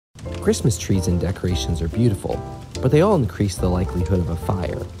Christmas trees and decorations are beautiful, but they all increase the likelihood of a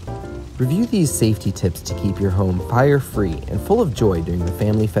fire. Review these safety tips to keep your home fire-free and full of joy during the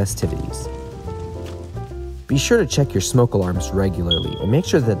family festivities. Be sure to check your smoke alarms regularly and make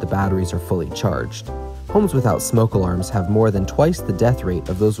sure that the batteries are fully charged. Homes without smoke alarms have more than twice the death rate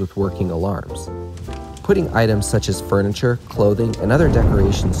of those with working alarms. Putting items such as furniture, clothing, and other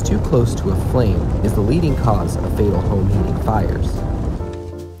decorations too close to a flame is the leading cause of fatal home heating fires.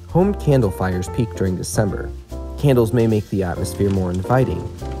 Home candle fires peak during December. Candles may make the atmosphere more inviting,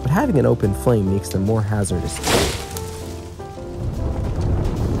 but having an open flame makes them more hazardous too.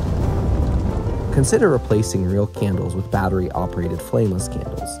 Consider replacing real candles with battery-operated flameless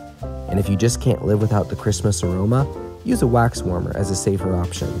candles. And if you just can't live without the Christmas aroma, use a wax warmer as a safer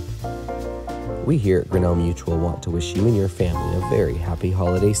option. We here at Grinnell Mutual want to wish you and your family a very happy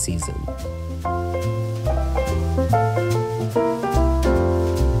holiday season.